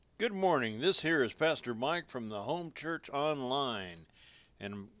Good morning. This here is Pastor Mike from the Home Church Online,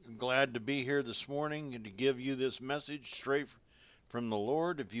 and I'm glad to be here this morning and to give you this message straight from the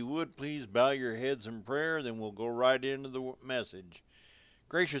Lord. If you would, please bow your heads in prayer, then we'll go right into the message.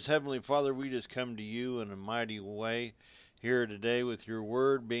 Gracious Heavenly Father, we just come to you in a mighty way here today with your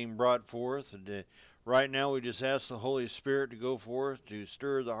word being brought forth. And right now we just ask the Holy Spirit to go forth to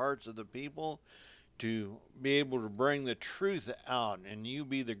stir the hearts of the people, to be able to bring the truth out, and you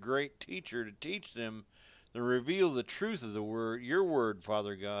be the great teacher to teach them, to reveal the truth of the word, your word,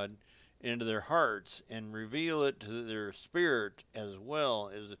 Father God, into their hearts, and reveal it to their spirit as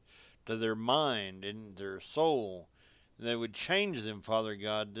well as to their mind and their soul. And they would change them, Father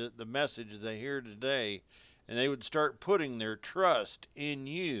God, the message they hear today, and they would start putting their trust in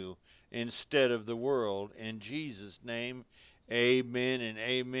you instead of the world. In Jesus' name, amen and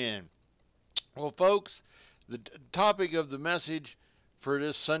amen. Well, folks, the topic of the message for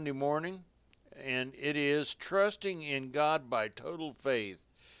this Sunday morning, and it is trusting in God by total faith.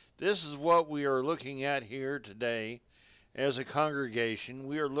 This is what we are looking at here today as a congregation.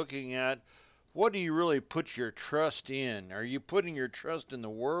 We are looking at, what do you really put your trust in? Are you putting your trust in the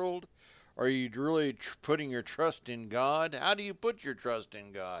world? Are you really putting your trust in God? How do you put your trust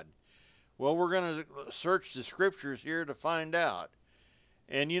in God? Well, we're going to search the scriptures here to find out.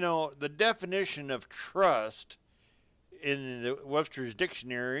 And you know, the definition of trust in the Webster's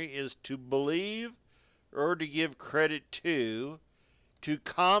Dictionary is to believe or to give credit to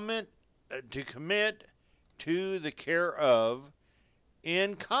commit to the care of,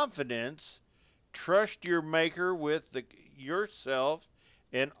 in confidence, trust your Maker with yourself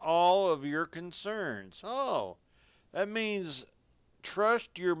and all of your concerns. Oh, that means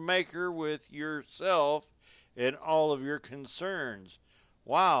trust your Maker with yourself and all of your concerns.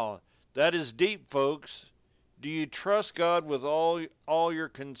 Wow, that is deep, folks. Do you trust God with all your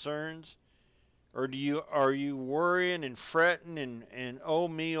concerns? Or are you worrying and fretting and oh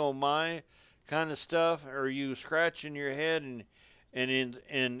me, oh my kind of stuff? Are you scratching your head and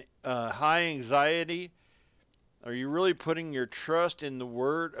in high anxiety? Are you really putting your trust in the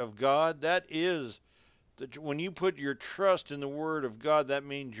Word of God? That is, when you put your trust in the Word of God, that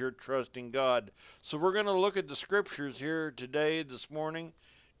means you're trusting God. So we're going to look at the scriptures here today, this morning,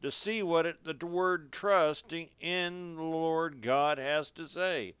 to see what the word trusting in the Lord God has to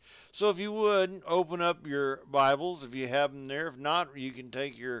say. So if you would, open up your Bibles if you have them there. If not, you can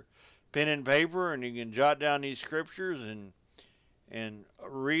take your pen and paper and you can jot down these scriptures and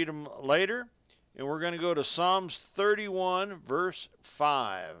read them later. And we're going to go to Psalms 31, verse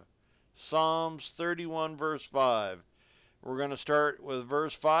 5. Psalms 31, verse 5. We're going to start with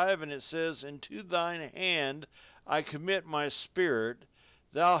verse 5, and it says, "Into thine hand I commit my spirit.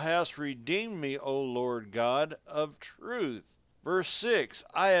 Thou hast redeemed me, O Lord God of truth." Verse 6,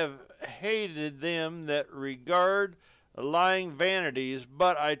 "I have hated them that regard lying vanities,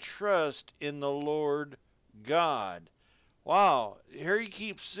 but I trust in the Lord God." Wow, here we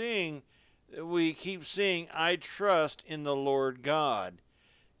keep seeing, I trust in the Lord God.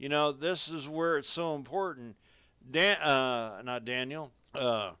 You know, this is where it's so important. David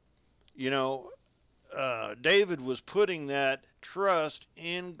was putting that trust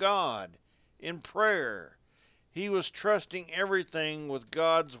in God, in prayer. He was trusting everything with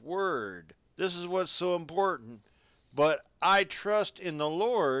God's word. This is what's so important. But I trust in the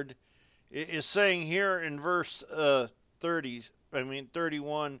Lord is saying here in verse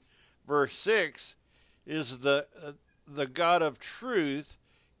 31, verse 6, is the God of truth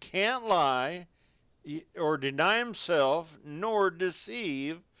can't lie or deny himself nor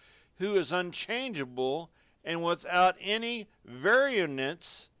deceive, who is unchangeable and without any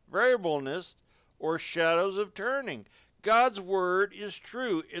variableness or shadows of turning. God's word is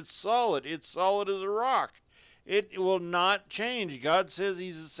true. It's solid. It's solid as a rock. It will not change. God says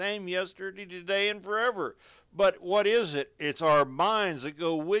he's the same yesterday, today, and forever. But what is it? It's our minds that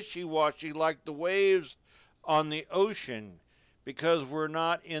go wishy-washy like the waves on the ocean, because we're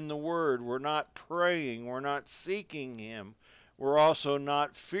not in the Word, we're not praying, we're not seeking Him, we're also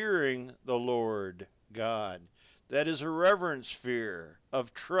not fearing the Lord God. That is a reverence fear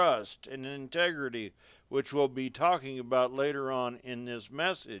of trust and integrity, which we'll be talking about later on in this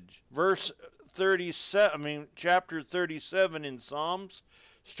message. Chapter 37 in Psalms,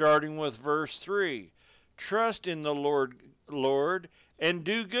 starting with verse 3. "Trust in the Lord, and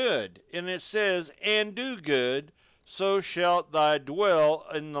do good." And it says, "And do good, so shalt thou dwell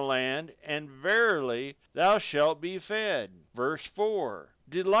in the land, and verily thou shalt be fed." Verse 4,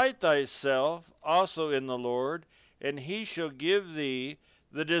 "Delight thyself also in the Lord, and he shall give thee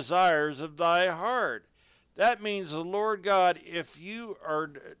the desires of thy heart." That means the Lord God, if you are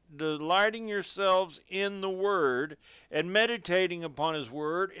delighting yourselves in the Word and meditating upon His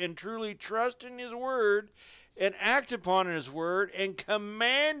Word and truly trusting His Word and act upon His Word and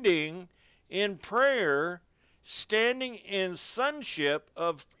commanding in prayer, standing in sonship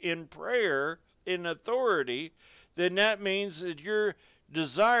in prayer, in authority, then that means that your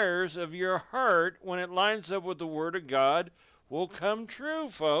desires of your heart, when it lines up with the Word of God, will come true,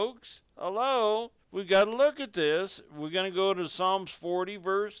 folks. Hello? We've got to look at this. We're going to go to Psalms 40,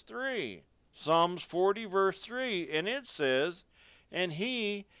 verse 3. Psalms 40, verse 3, and it says, "And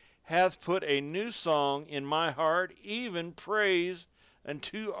He hath put a new song in my heart, even praise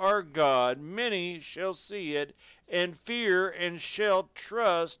unto our God. Many shall see it, and fear, and shall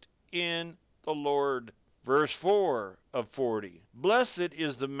trust in the Lord." Verse 4 of 40, "Blessed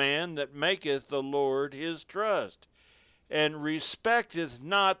is the man that maketh the Lord his trust, and respecteth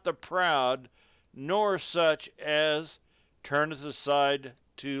not the proud, nor such as turneth aside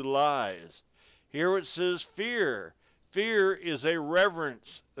to lies." Here it says fear. Fear is a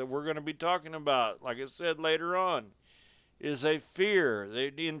reverence that we're going to be talking about, like I said later on, is a fear,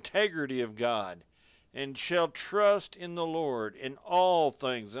 the integrity of God, and shall trust in the Lord in all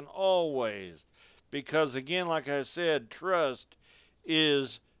things, in all ways. Because again, like I said, trust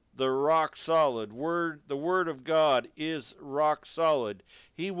is the rock solid word. The Word of God is rock solid.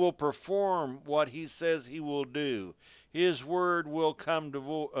 He will perform what He says He will do. His word will come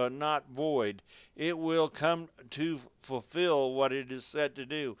to not void. It will come to fulfill what it is set to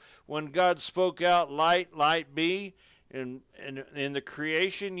do. When God spoke out, "Light, light be," in the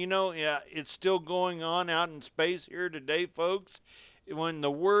creation, it's still going on out in space here today, folks. When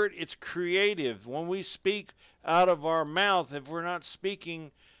the word, it's creative. When we speak out of our mouth, if we're not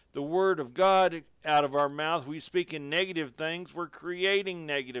speaking the Word of God out of our mouth, we speak in negative things, we're creating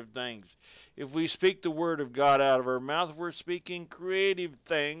negative things. If we speak the Word of God out of our mouth, we're speaking creative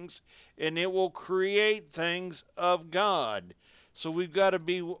things, and it will create things of God. So we've got to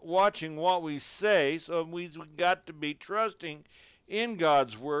be watching what we say, so we've got to be trusting in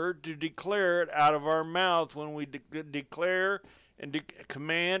God's Word to declare it out of our mouth when we declare and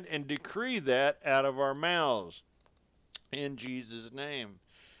command and decree that out of our mouths. In Jesus' name.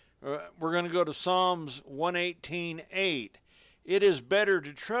 We're going to go to Psalms 118:8. "It is better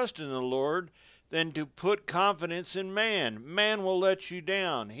to trust in the Lord than to put confidence in man." Man will let you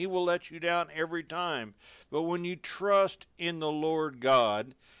down. He will let you down every time. But when you trust in the Lord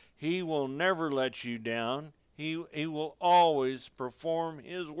God, He will never let you down. He will always perform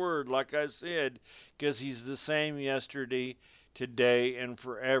His word, like I said, because He's the same yesterday, today, and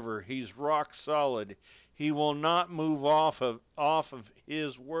forever. He's rock solid. He will not move off of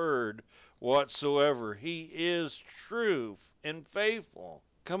His word whatsoever. He is true and faithful.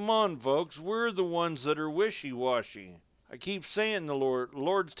 Come on, folks. We're the ones that are wishy-washy. I keep saying the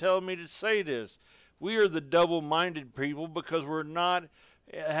Lord's telling me to say this. We are the double-minded people because we're not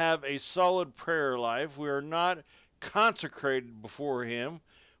have a solid prayer life. We are not consecrated before Him.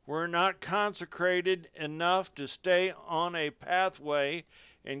 We're not consecrated enough to stay on a pathway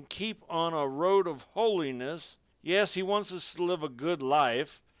and keep on a road of holiness. Yes, He wants us to live a good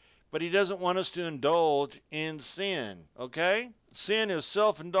life, but He doesn't want us to indulge in sin, okay? Sin is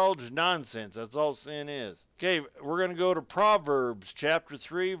self-indulged nonsense. That's all sin is. Okay, we're going to go to Proverbs chapter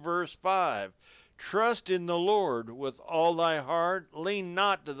 3, verse 5. "Trust in the Lord with all thy heart. Lean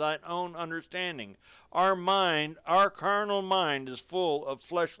not to thine own understanding." Our carnal mind is full of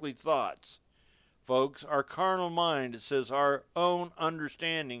fleshly thoughts. Folks, our carnal mind, it says our own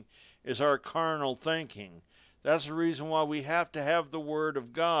understanding is our carnal thinking. That's the reason why we have to have the Word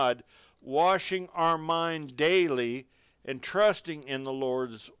of God washing our mind daily and trusting in the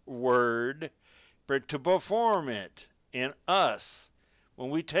Lord's Word to perform it in us.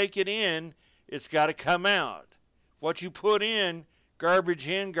 When we take it in, it's got to come out. What you put in, garbage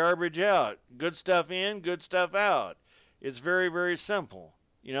out. Good stuff in, good stuff out. It's very, very simple.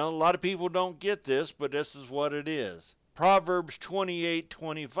 A lot of people don't get this, but this is what it is. Proverbs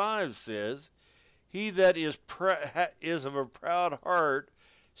 28:25 says, "He that is of a proud heart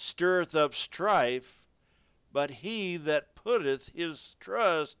stirreth up strife, but he that putteth his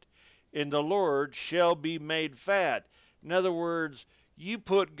trust in the Lord shall be made fat." In other words, you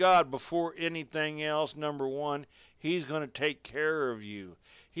put God before anything else, number one, He's going to take care of you.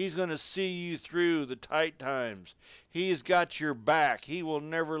 He's going to see you through the tight times. He's got your back. He will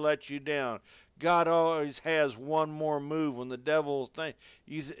never let you down. God always has one more move. When the devil's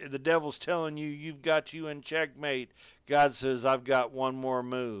telling you you've got you in checkmate, God says, "I've got one more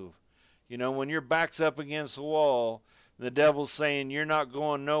move." When your back's up against the wall, The devil's saying, you're not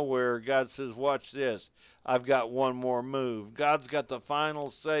going nowhere. God says, watch this. I've got one more move. God's got the final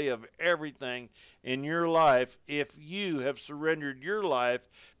say of everything in your life if you have surrendered your life,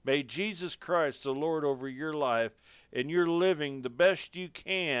 made Jesus Christ the Lord over your life, and you're living the best you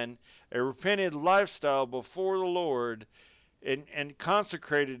can, a repentant lifestyle before the Lord, and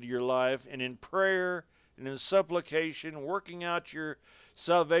consecrated your life, and in prayer and in supplication, working out your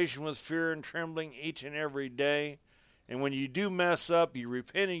salvation with fear and trembling each and every day. And when you do mess up, you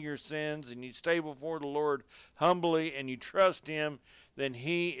repent of your sins and you stay before the Lord humbly and you trust Him, then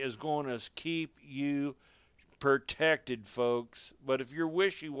He is going to keep you protected, folks. But if you're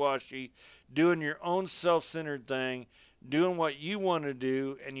wishy-washy, doing your own self-centered thing, doing what you want to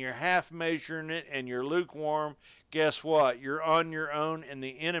do, and you're half measuring it and you're lukewarm, guess what? You're on your own, and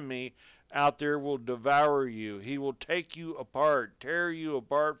the enemy out there will devour you. He will take you apart, tear you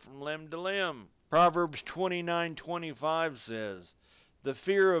apart from limb to limb. Proverbs 29:25 says, the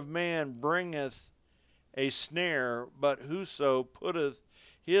fear of man bringeth a snare, but whoso putteth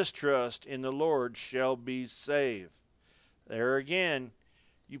his trust in the Lord shall be saved. There again,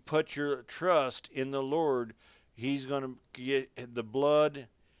 you put your trust in the Lord. He's going to get the blood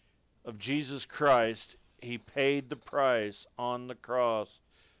of Jesus Christ. He paid the price on the cross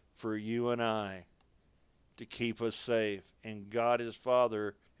for you and I to keep us safe. And God His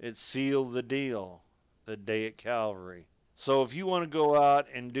Father, it sealed the deal the day at Calvary. So if you want to go out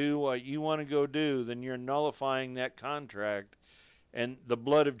and do what you want to go do, then you're nullifying that contract. And the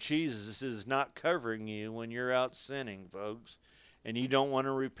blood of Jesus is not covering you when you're out sinning, folks. And you don't want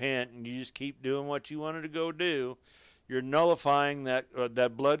to repent and you just keep doing what you wanted to go do. You're nullifying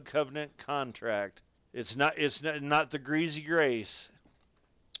that blood covenant contract. It's not the greasy grace.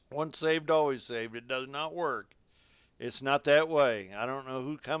 Once saved, always saved. It does not work. It's not that way. I don't know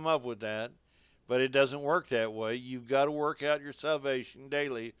who come up with that, but it doesn't work that way. You've got to work out your salvation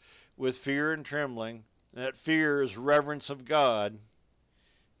daily with fear and trembling. That fear is reverence of God,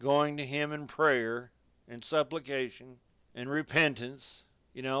 going to Him in prayer and supplication and repentance.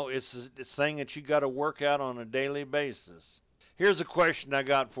 You know, it's a thing that you got to work out on a daily basis. Here's a question I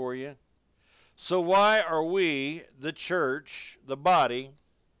got for you. So why are we, the church, the body,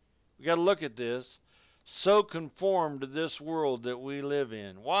 we got to look at this, so conformed to this world that we live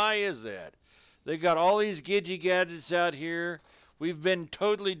in? Why is that? They got all these gadgets out here. We've been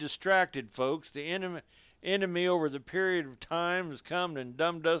totally distracted, folks. The enemy over the period of time has come and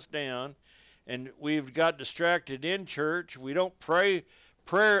dumbed us down, and we've got distracted in church. We don't pray.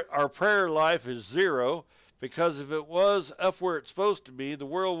 Our prayer life is zero, because if it was up where it's supposed to be, the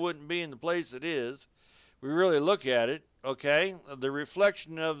world wouldn't be in the place it is. We really look at it, okay? The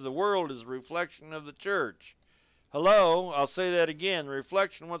reflection of the world is a reflection of the church. Hello, I'll say that again. The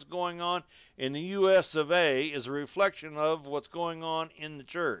reflection of what's going on in the U.S. of A. is a reflection of what's going on in the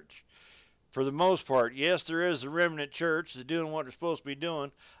church. For the most part, yes, there is a remnant church that's doing what they're supposed to be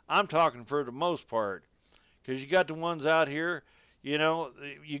doing. I'm talking for the most part. Because you got the ones out here, you know,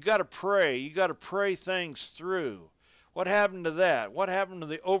 you got to pray. You got to pray things through. What happened to that? What happened to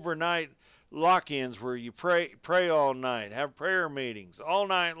the overnight lock-ins where you pray all night, have prayer meetings all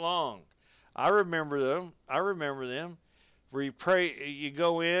night long? I remember them. Where you pray, you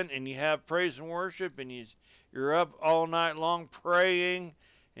go in and you have praise and worship, and you're up all night long praying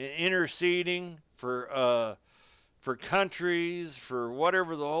and interceding for countries, for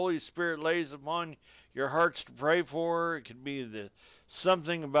whatever the Holy Spirit lays upon your hearts to pray for. It could be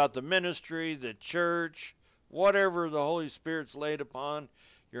something about the ministry, the church, whatever the Holy Spirit's laid upon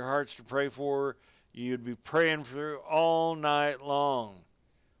your hearts to pray for. You'd be praying for all night long.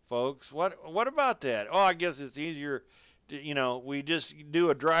 Folks, what about that? Oh, I guess it's easier, we just do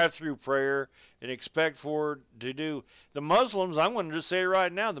a drive-through prayer and expect to do. The Muslims, I'm going to just say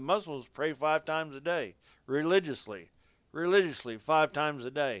right now, the Muslims pray 5 times a day, religiously 5 times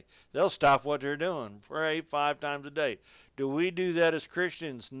a day. They'll stop what they're doing, pray 5 times a day. Do we do that as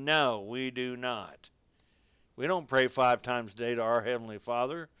Christians? No, we do not. We don't pray 5 times a day to our Heavenly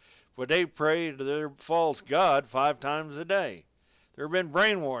Father, but they pray to their false God 5 times a day. They've been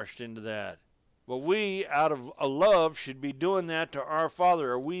brainwashed into that. But we, out of a love, should be doing that to our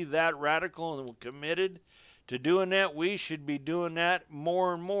Father. Are we that radical and committed to doing that? We should be doing that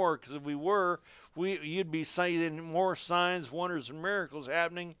more and more, because if we were, you'd be seeing more signs, wonders, and miracles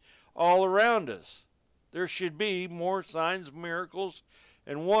happening all around us. There should be more signs, miracles,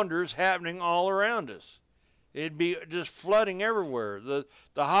 and wonders happening all around us. It'd be just flooding everywhere. The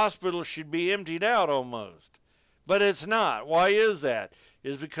hospital should be emptied out almost. But it's not. Why is that?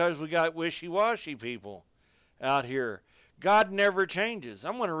 It's because we got wishy-washy people out here. God never changes.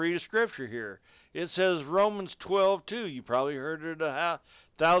 I'm going to read a scripture here. It says Romans 12:2. You probably heard it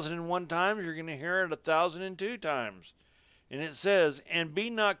 1,001 times. You're going to hear it 1,002 times. And it says, "And be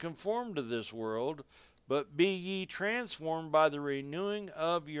not conformed to this world, but be ye transformed by the renewing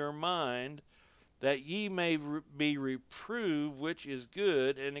of your mind, that ye may be reproved which is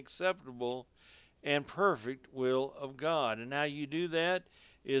good and acceptable and perfect will of God." And how you do that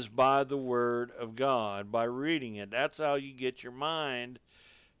is by the Word of God, by reading it. That's how you get your mind,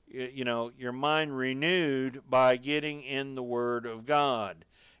 your mind renewed, by getting in the Word of God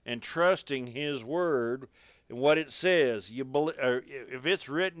and trusting His Word and what it says. If it's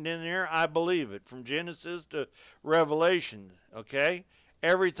written in there, I believe it, from Genesis to Revelation. Okay,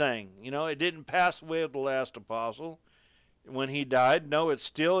 everything. It didn't pass away with the last apostle when he died. No, it's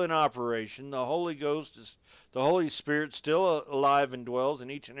still in operation. The Holy Spirit still alive and dwells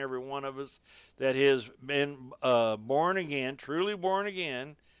in each and every one of us that has been born again, truly born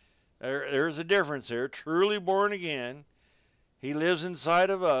again. There's a difference there. Truly born again. He lives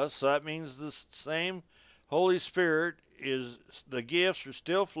inside of us, so that means the same Holy Spirit the gifts are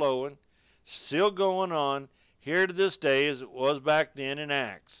still flowing, still going on here to this day as it was back then in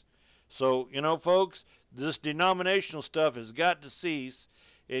Acts. So, folks, this denominational stuff has got to cease.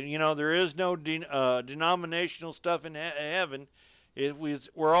 And, there is no denominational stuff in heaven.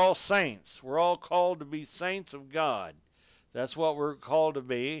 We're all saints. We're all called to be saints of God. That's what we're called to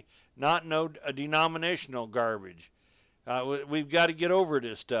be, not denominational garbage. We've got to get over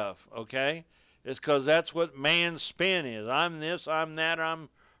this stuff, okay? It's because that's what man's spin is. I'm this, I'm that, I'm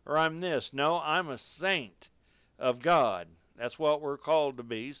this. No, I'm a saint of God. That's what we're called to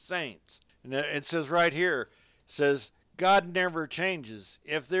be, saints. And it says right here, it says, God never changes.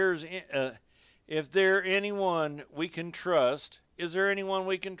 If there anyone we can trust, is there anyone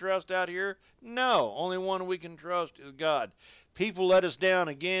we can trust out here? No, only one we can trust is God. People let us down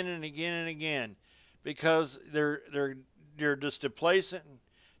again and again and again because they're just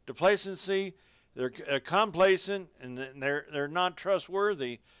complacency. They're complacent, and they're not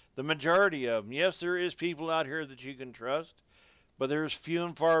trustworthy. The majority of them. Yes, there is people out here that you can trust, but there's few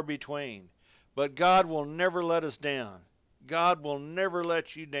and far between. But God will never let us down. God will never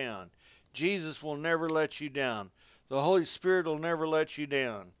let you down. Jesus will never let you down. The Holy Spirit will never let you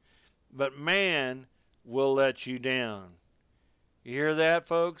down. But man will let you down. You hear that,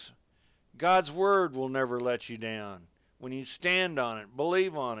 folks? God's Word will never let you down. When you stand on it,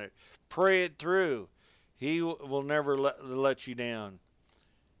 believe on it, pray it through, He will never let you down.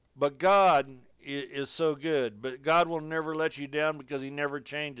 But God is so good. But God will never let you down because He never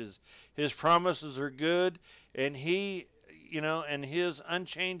changes. His promises are good, and He, and His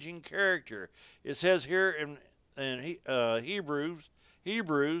unchanging character. It says here in Hebrews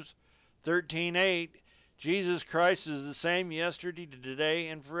 13:8, Jesus Christ is the same yesterday, today,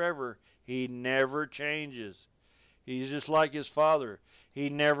 and forever. He never changes. He's just like His Father. He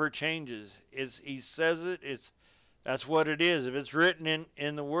never changes. He says it. That's what it is. If it's written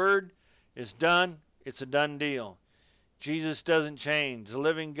in the Word, it's done. It's a done deal. Jesus doesn't change. The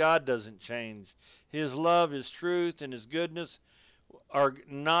living God doesn't change. His love, His truth, and His goodness are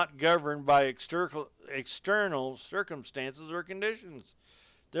not governed by external circumstances or conditions.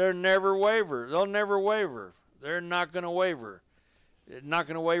 They'll never waver. They're not going to waver. They're not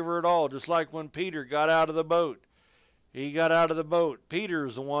going to waver at all. Just like when Peter got out of the boat. He got out of the boat.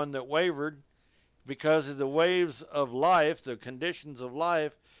 Peter's the one that wavered because of the waves of life, the conditions of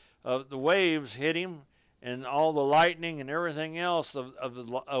life, the waves hit him, and all the lightning and everything else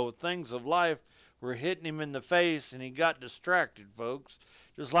of things of life were hitting him in the face, and he got distracted, folks.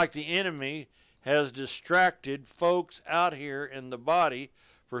 Just like the enemy has distracted folks out here in the body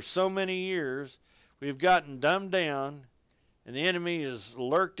for so many years. We've gotten dumbed down, and the enemy has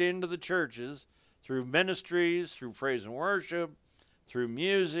lurked into the churches through ministries, through praise and worship, through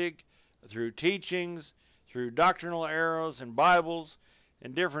music, through teachings, through doctrinal arrows and Bibles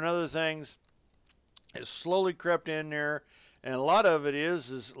and different other things. It's slowly crept in there, and a lot of it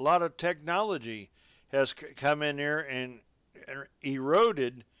is a lot of technology has come in there and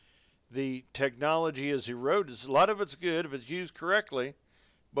eroded. The technology is eroded. A lot of it's good if it's used correctly,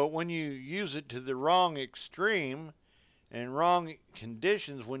 but when you use it to the wrong extreme and wrong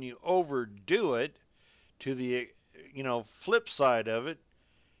conditions, when you overdo it to the flip side of it,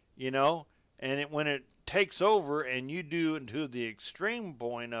 and when it takes over and you do it to the extreme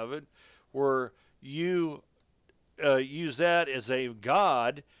point of it, where you use that as a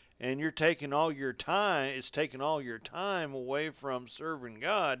god, and you're taking all your time, it's taking all your time away from serving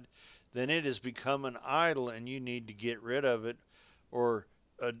God, then it has become an idol, and you need to get rid of it or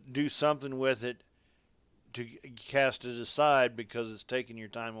do something with it to cast it aside because it's taking your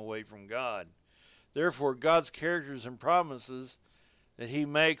time away from God. Therefore, God's characters and promises that he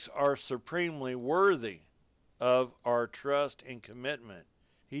makes are supremely worthy of our trust and commitment.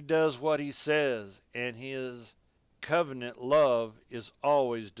 He does what he says, and his covenant love is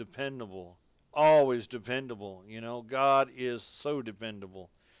always dependable. Always dependable. God is so dependable.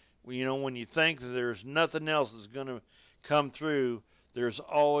 When you think that there's nothing else that's going to come through, there's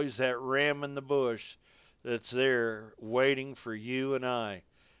always that ram in the bush that's there waiting for you and I.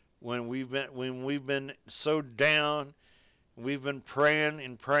 When we've been so down, we've been praying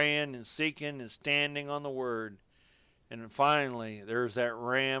and seeking and standing on the word, and finally there's that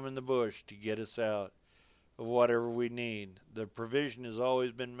ram in the bush to get us out of whatever we need. The provision has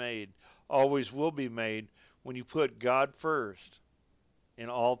always been made, always will be made when you put God first in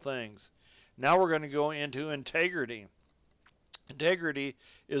all things. Now we're going to go into integrity. Integrity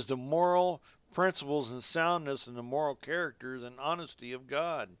is the moral principles and soundness and the moral characters and honesty of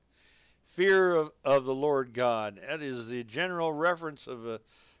God. Fear of the Lord God. That is the general reference of a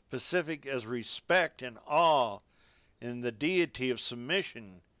Pacific as respect and awe and the deity of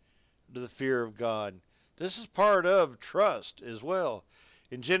submission to the fear of God. This is part of trust as well.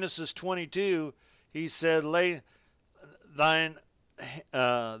 In Genesis 22, he said, lay thine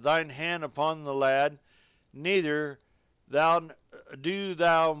hand upon the lad, neither do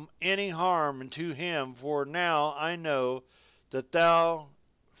thou any harm unto him, for now I know that thou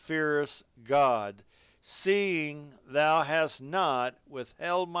fearest God, seeing thou hast not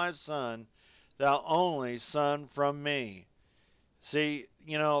withheld my son, thou only son, from me. See,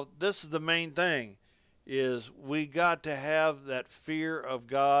 this is the main thing, is we got to have that fear of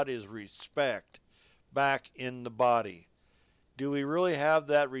God is respect back in the body. Do we really have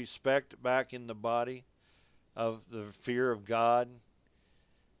that respect back in the body of the fear of God?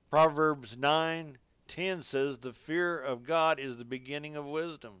 Proverbs 9:10 says the fear of God is the beginning of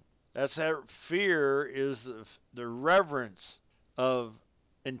wisdom. That's that fear is the reverence of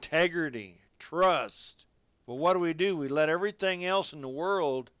integrity, trust. But what do? We let everything else in the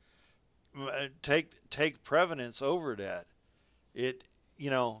world take prevalence over that. It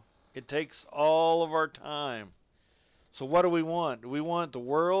takes all of our time. So what do we want? Do we want the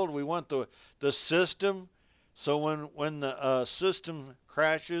world? We want the system. So when the system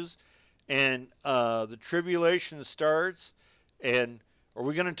crashes and the tribulation starts, and are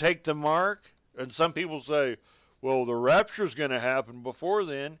we going to take the mark? And some people say, well, the rapture is going to happen before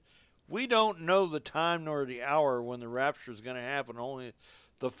then. We don't know the time nor the hour when the rapture is going to happen. Only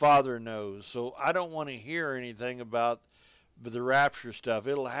the Father knows. So I don't want to hear anything about the rapture stuff.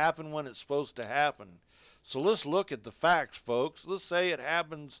 It'll happen when it's supposed to happen. So let's look at the facts, folks. Let's say it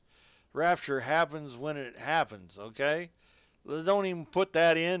happens, rapture happens when it happens, okay? Don't even put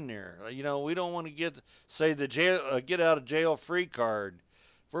that in there. We don't want to get out of jail free card.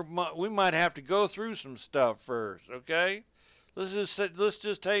 We might have to go through some stuff first, okay? Let's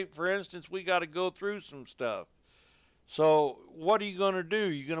just take, for instance, we got to go through some stuff. So what are you going to do?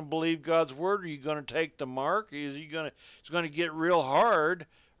 Are you going to believe God's word? Are you going to take the mark? It's going to get real hard.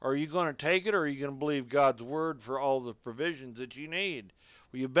 Are you going to take it, or are you going to believe God's word for all the provisions that you need?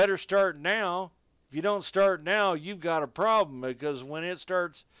 Well, you better start now. If you don't start now, you've got a problem, because when it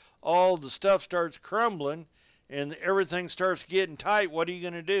starts, all the stuff starts crumbling and everything starts getting tight, what are you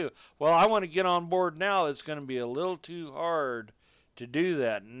going to do? Well, I want to get on board now. It's going to be a little too hard to do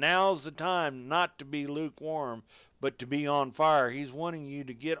that. Now's the time not to be lukewarm, but to be on fire. He's wanting you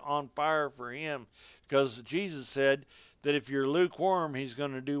to get on fire for him, because Jesus said that if you're lukewarm, he's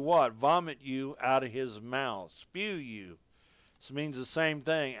going to do what? Vomit you out of his mouth. Spew you. This means the same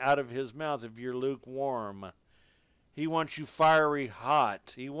thing, out of his mouth if you're lukewarm. He wants you fiery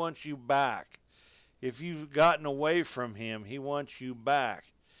hot. He wants you back. If you've gotten away from him, he wants you back.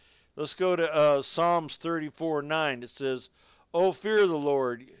 Let's go to Psalms 34:9. It says, "Oh, fear the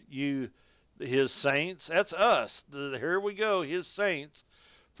Lord, you his saints." That's us. Here we go, his saints.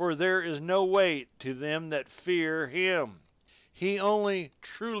 "For there is no weight to them that fear him." He only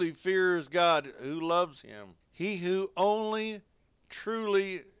truly fears God who loves him. He who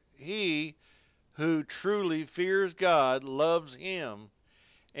truly fears God loves him,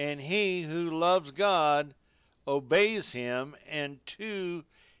 and he who loves God obeys him, and to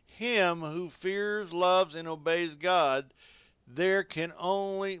him who fears, loves, and obeys God, there can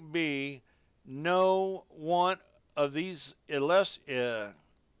only be no one of these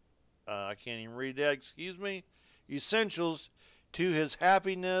I can't even read that, essentials to his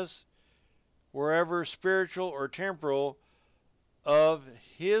happiness, wherever spiritual or temporal, of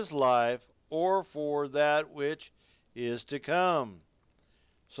his life, or for that which is to come.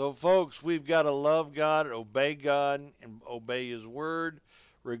 So, folks, we've got to love God, obey God, and obey His Word,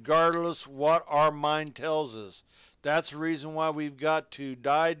 regardless what our mind tells us. That's the reason why we've got to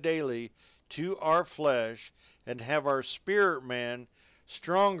die daily to our flesh and have our spirit man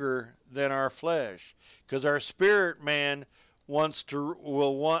stronger than our flesh. Because our spirit man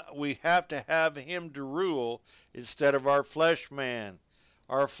we have to have him to rule instead of our flesh man.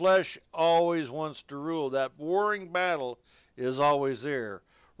 Our flesh always wants to rule. That warring battle is always there.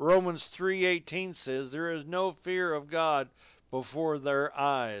 Romans 3:18 says, there is no fear of God before their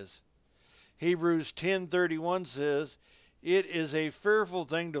eyes. Hebrews 10:31 says, it is a fearful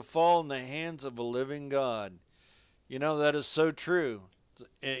thing to fall in the hands of a living God. You know, that is so true.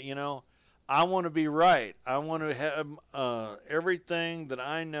 You know, I want to be right. I want to have everything that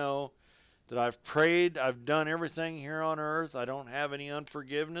I know, that I've prayed, I've done everything here on earth. I don't have any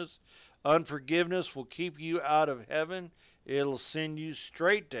unforgiveness. Unforgiveness will keep you out of heaven. It'll send you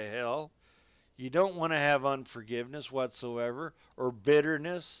straight to hell. You don't want to have unforgiveness whatsoever, or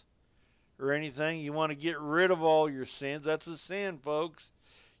bitterness, or anything. You want to get rid of all your sins. That's a sin, folks.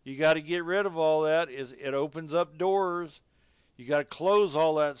 You got to get rid of all that. It opens up doors. You got to close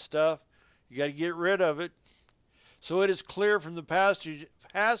all that stuff. You got to get rid of it. So it is clear from the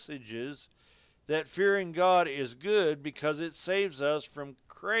passages that fearing God is good because it saves us from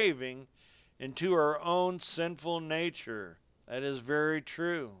craving into our own sinful nature. That is very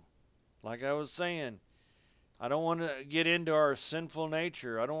true. Like I was saying, I don't want to get into our sinful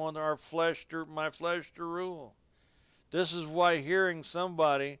nature. I don't want my flesh to rule. This is why hearing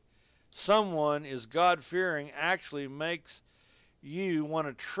someone is God-fearing actually makes you want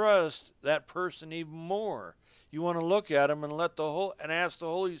to trust that person even more. You want to look at them and ask the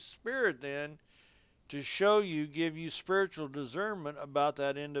Holy Spirit then to give you spiritual discernment about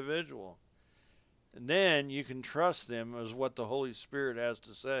that individual. And then you can trust them as what the Holy Spirit has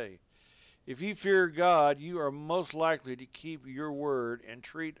to say. If you fear God, you are most likely to keep your word and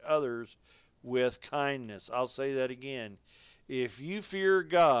treat others with kindness. I'll say that again. If you fear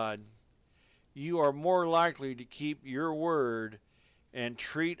God, you are more likely to keep your word and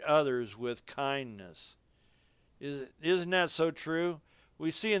treat others with kindness. Isn't that so true?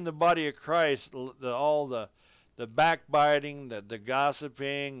 We see in the body of Christ all the backbiting, the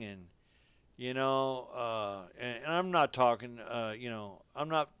gossiping, and and I'm not talking, I'm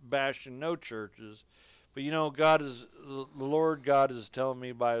not bashing no churches, but the Lord God is telling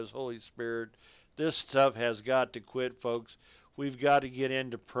me by His Holy Spirit, this stuff has got to quit, folks. We've got to get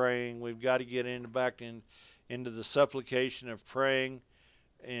into praying. We've got to get into the supplication of praying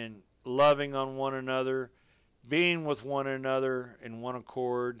and loving on one another, being with one another in one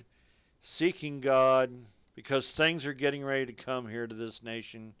accord, seeking God, because things are getting ready to come here to this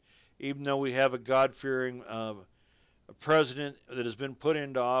nation. Even though we have a God-fearing a president that has been put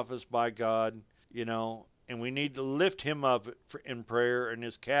into office by God, and we need to lift him up in prayer, and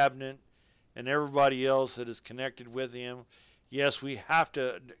his cabinet and everybody else that is connected with him. Yes, we have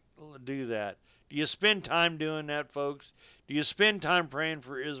to do that. Do you spend time doing that, folks? Do you spend time praying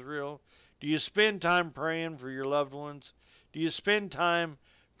for Israel? Do you spend time praying for your loved ones? Do you spend time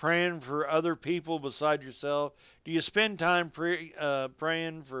praying for other people beside yourself? Do you spend time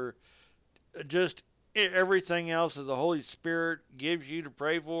praying for just everything else that the Holy Spirit gives you to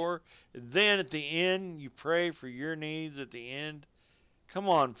pray for? Then at the end, you pray for your needs at the end. Come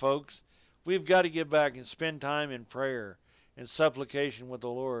on, folks. We've got to get back and spend time in prayer and supplication with the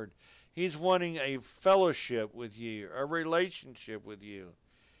Lord. He's wanting a fellowship with you, a relationship with you.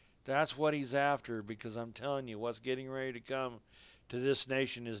 That's what He's after, because I'm telling you, what's getting ready to come to this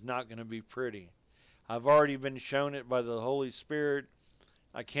nation is not going to be pretty. I've already been shown it by the Holy Spirit.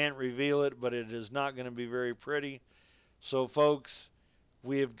 I can't reveal it, but it is not going to be very pretty. So, folks,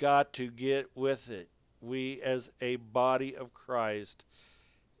 we have got to get with it. We, as a body of Christ,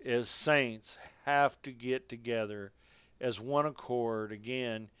 as saints, have to get together as one accord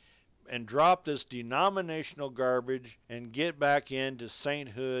again and drop this denominational garbage and get back into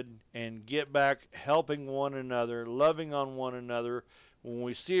sainthood and get back helping one another, loving on one another. When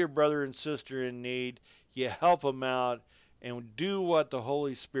we see a brother and sister in need, you help them out and do what the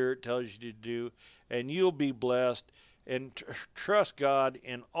Holy Spirit tells you to do, and you'll be blessed. And trust God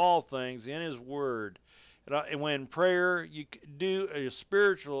in all things, in His Word. And when prayer, you do a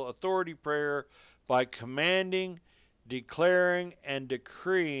spiritual authority prayer by commanding, declaring, and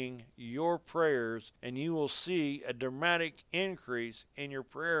decreeing your prayers, and you will see a dramatic increase in your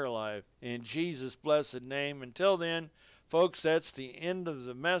prayer life. In Jesus' blessed name. Until then, folks, that's the end of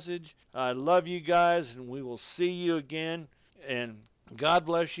the message. I love you guys, and we will see you again. And God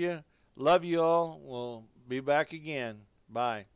bless you. Love you all. We'll be back again. Bye.